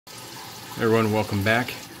Everyone, welcome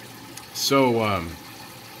back. So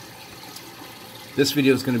this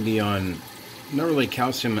video is going to be on not really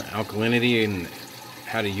calcium alkalinity and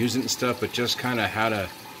how to use it and stuff, but just kind of how to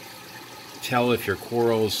tell if your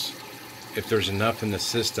corals, if there's enough in the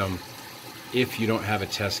system, if you don't have a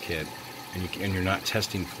test kit and you're not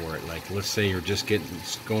testing for it. Like, let's say you're just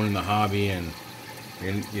going in the hobby and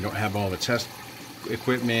you don't have all the test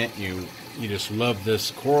equipment. You just love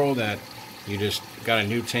this coral that you just got a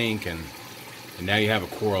new tank and now you have a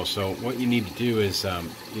coral. So what you need to do is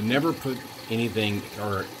you never put anything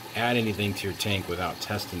or add anything to your tank without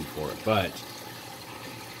testing for it. But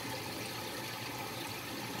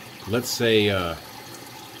let's say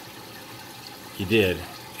you did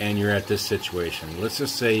and you're at this situation. Let's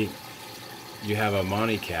just say you have a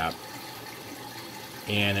Monty cap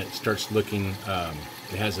and it starts looking,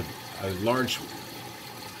 it has a large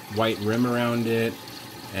white rim around it,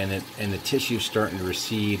 and the tissue's starting to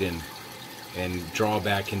recede and draw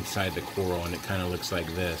back inside the coral, and it kind of looks like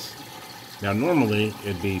this. Now normally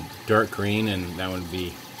it'd be dark green, and that would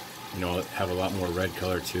be, you know, have a lot more red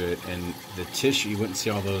color to it, and the tissue, you wouldn't see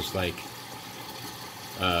all those like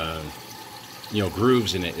you know,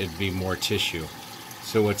 grooves in it. It'd be more tissue.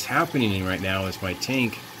 So what's happening right now is my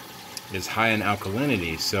tank is high in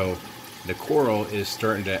alkalinity, so the coral is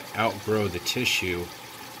starting to outgrow the tissue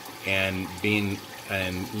and being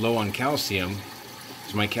low on calcium.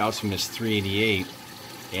 So my calcium is 388,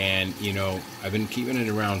 and you know, I've been keeping it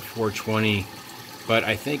around 420, but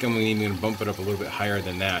I think I'm even going to bump it up a little bit higher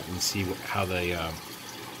than that and see how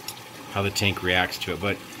the tank reacts to it.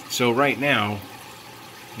 But so right now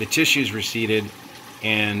the tissue's receded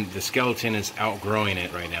and the skeleton is outgrowing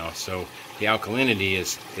it right now, so the alkalinity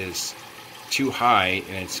is too high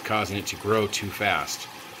and it's causing it to grow too fast.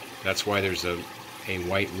 That's why there's a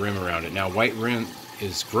white rim around it. Now, white rim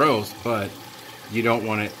is growth, but you don't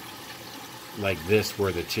want it like this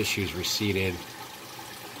where the tissue's receded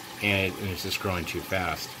and it's just growing too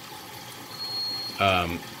fast.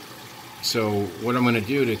 So what I'm going to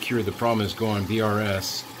do to cure the problem is go on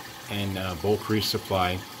BRS and bulk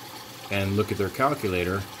resupply and look at their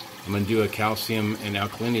calculator. I'm going to do a calcium and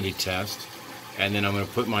alkalinity test, and then I'm going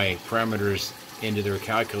to put my parameters into their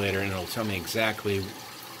calculator, and it'll tell me exactly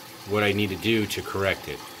what I need to do to correct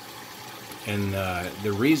it. And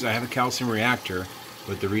the reason I have a calcium reactor,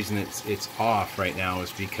 but the reason it's off right now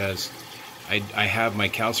is because I have my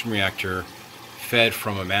calcium reactor fed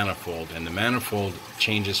from a manifold, and the manifold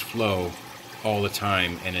changes flow all the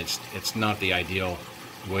time, and it's not the ideal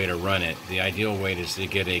way to run it. The ideal way is to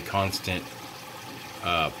get a constant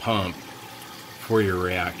pump for your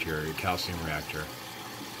reactor, your calcium reactor.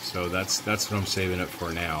 So that's what I'm saving it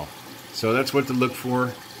for now. So that's what to look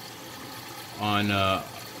for on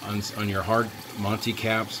your hard Monty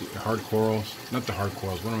caps, hard corals, not the hard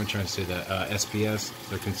corals, what am I trying to say, the SPS,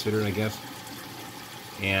 they're considered, I guess.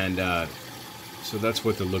 And so that's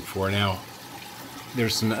what to look for. Now,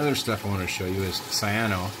 there's some other stuff I want to show you is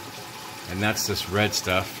cyano, and that's this red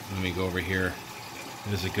stuff. Let me go over here.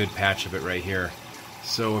 There's a good patch of it right here.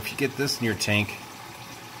 So if you get this in your tank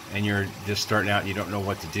and you're just starting out and you don't know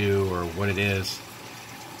what to do or what it is,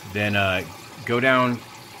 then go down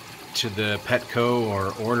to the Petco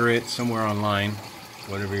or order it somewhere online,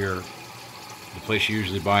 whatever the place you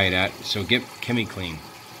usually buy it at. So get ChemiClean.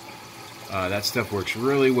 That stuff works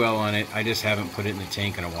really well on it. I just haven't put it in the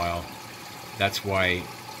tank in a while. That's why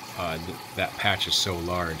that patch is so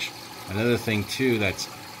large. Another thing too that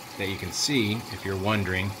you can see, if you're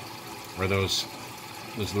wondering, are those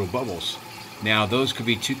little bubbles. Now those could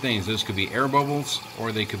be two things. Those could be air bubbles,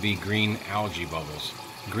 or they could be green algae bubbles.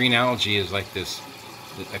 Green algae is like this,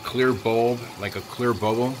 a clear bulb, like a clear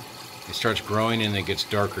bubble. It starts growing and it gets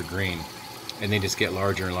darker green, and they just get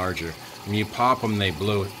larger and larger. When you pop them, they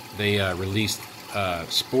release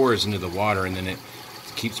spores into the water, and then it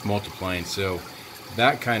keeps multiplying. So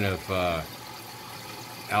that kind of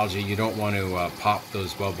algae, you don't want to pop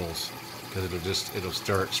those bubbles, because it'll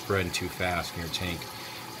start spreading too fast in your tank.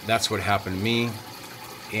 That's what happened to me.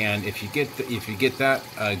 And if you get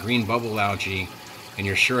that green bubble algae and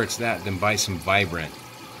you're sure it's that, then buy some Vibrant.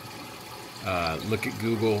 Look at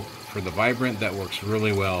Google for the Vibrant. That works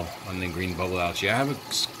really well on the green bubble algae. I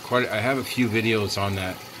have a few videos on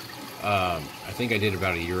that. I think I did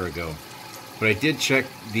about a year ago. But I did check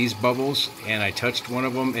these bubbles, and I touched one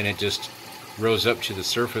of them and it just rose up to the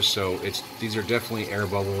surface. So these are definitely air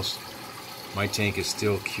bubbles. My tank is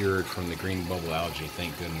still cured from the green bubble algae,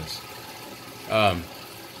 thank goodness.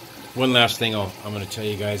 One last thing I'm going to tell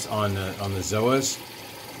you guys on the zoas.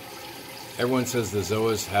 Everyone says the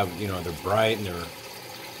zoas have, you know, they're bright and they're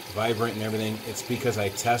vibrant and everything. It's because I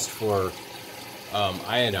test for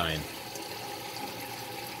iodine.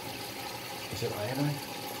 Is it iodine?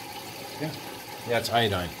 Yeah, it's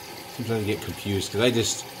iodine. Sometimes I get confused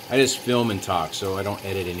because I just film and talk, so I don't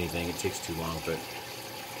edit anything. It takes too long. But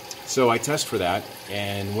so I test for that,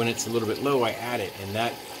 and when it's a little bit low, I add it, and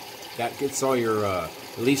that gets all your at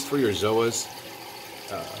least for your zoas.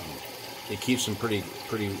 It keeps them pretty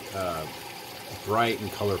bright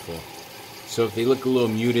and colorful. So if they look a little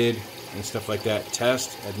muted and stuff like that,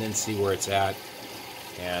 test and then see where it's at,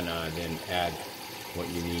 and then add what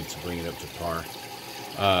you need to bring it up to par.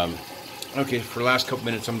 Okay, for the last couple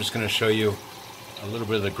minutes, I'm just going to show you a little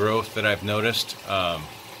bit of the growth that I've noticed. Got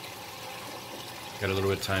a little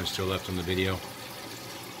bit of time still left on the video.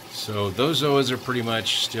 So those zoas are pretty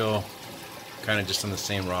much still kind of just on the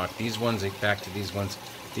same rock. These ones, back to these ones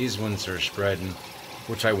are spreading,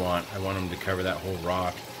 which I want. I want them to cover that whole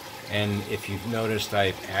rock. And if you've noticed,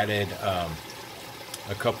 I've added a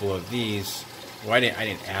couple of these. Well, I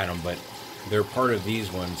didn't add them, but they're part of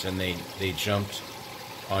these ones, and they jumped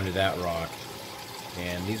onto that rock.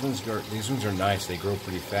 And these ones are nice. They grow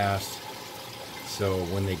pretty fast. So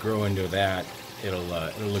when they grow into that, it'll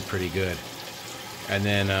look pretty good. And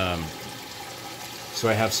then so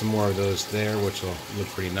I have some more of those there, which will look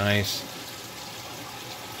pretty nice.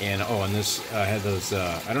 And oh, and this I had those.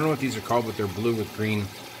 I don't know what these are called, but they're blue with green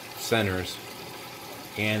centers.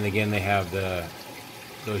 And again, they have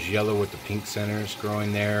those yellow with the pink centers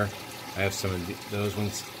growing there. I have some of those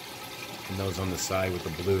ones, and those on the side with the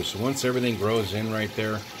blue. So once everything grows in right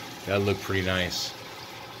there, that'll look pretty nice.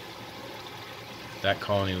 That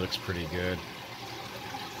colony looks pretty good,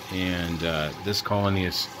 and this colony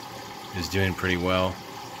is doing pretty well.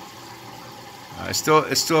 It's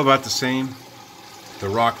still about the same. The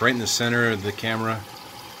rock right in the center of the camera,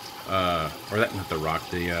 or that, not the rock,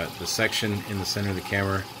 the section in the center of the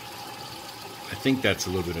camera, I think that's a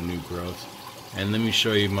little bit of new growth. And let me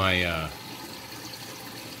show you my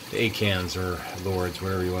the acans, or lords,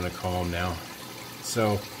 whatever you want to call them now.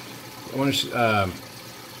 So I want to a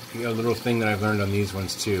little thing that I've learned on these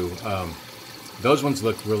ones too. Those ones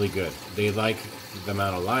look really good. They like the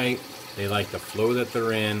amount of light, they like the flow that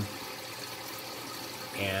they're in,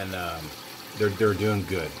 and they're doing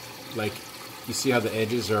good. Like, you see how the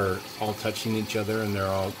edges are all touching each other and they're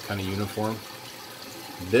all kind of uniform.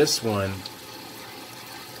 This one's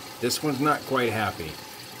not quite happy.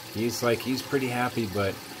 He's pretty happy,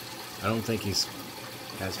 but I don't think he's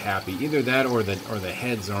as happy. Either that or the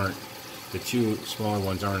heads aren't, the two smaller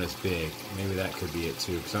ones aren't as big. Maybe that could be it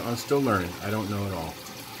too, because I'm still learning. I don't know it all.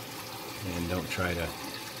 And don't try to.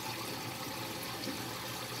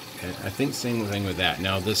 And I think same thing with that.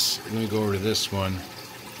 Now this, let me go over to this one.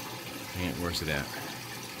 And where's it at?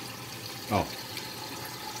 Oh,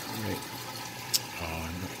 right. Oh,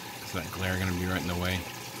 is that glare going to be right in the way?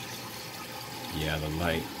 Yeah, the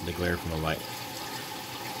light, the glare from the light.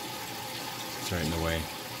 It's right in the way.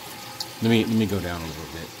 Let me go down a little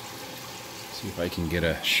bit. See if I can get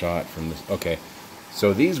a shot from this. Okay,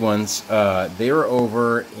 so these ones, they were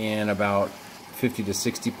over in about 50 to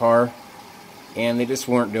 60 par, and they just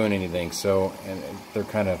weren't doing anything. So, and they're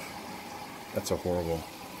kind of, that's a horrible.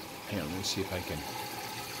 Hang on, let me see if I can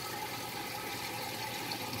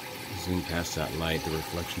zoom past that light, the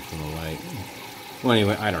reflection from the light. Well,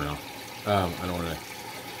 anyway, I don't know. I don't want to.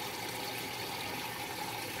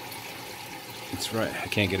 It's right. I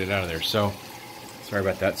can't get it out of there. So sorry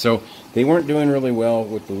about that. So they weren't doing really well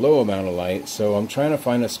with the low amount of light. So I'm trying to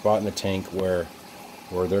find a spot in the tank where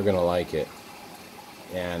they're gonna like it.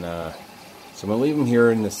 And so I'm gonna leave them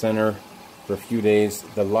here in the center for a few days.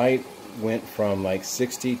 The light went from like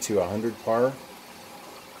 60 to 100 par,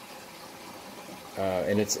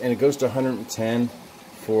 and it goes to 110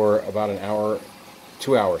 for about an hour,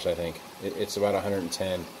 2 hours, I think. It's about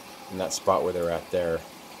 110 in that spot where they're at there.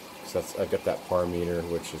 So I've got that par meter,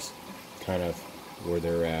 which is kind of where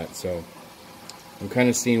they're at. So I'm kind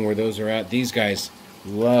of seeing where those are at. These guys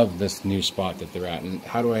love this new spot that they're at. And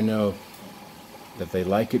how do I know that they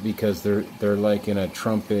like it? Because they're like in a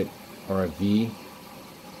trumpet or a V,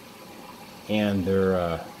 and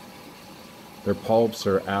their pulps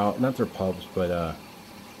are out. Not their pulps, but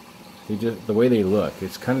they just, the way they look,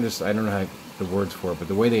 it's kind of just, I don't know how the words for it, but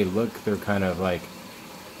the way they look, they're kind of like,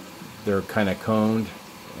 they're kind of coned,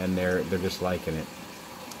 and they're just liking it.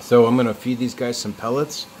 So I'm gonna feed these guys some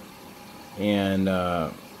pellets, and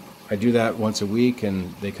I do that once a week,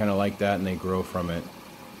 and they kind of like that, and they grow from it.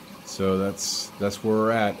 So that's where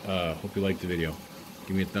we're at. Hope you liked the video.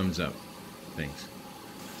 Give me a thumbs up. Thanks.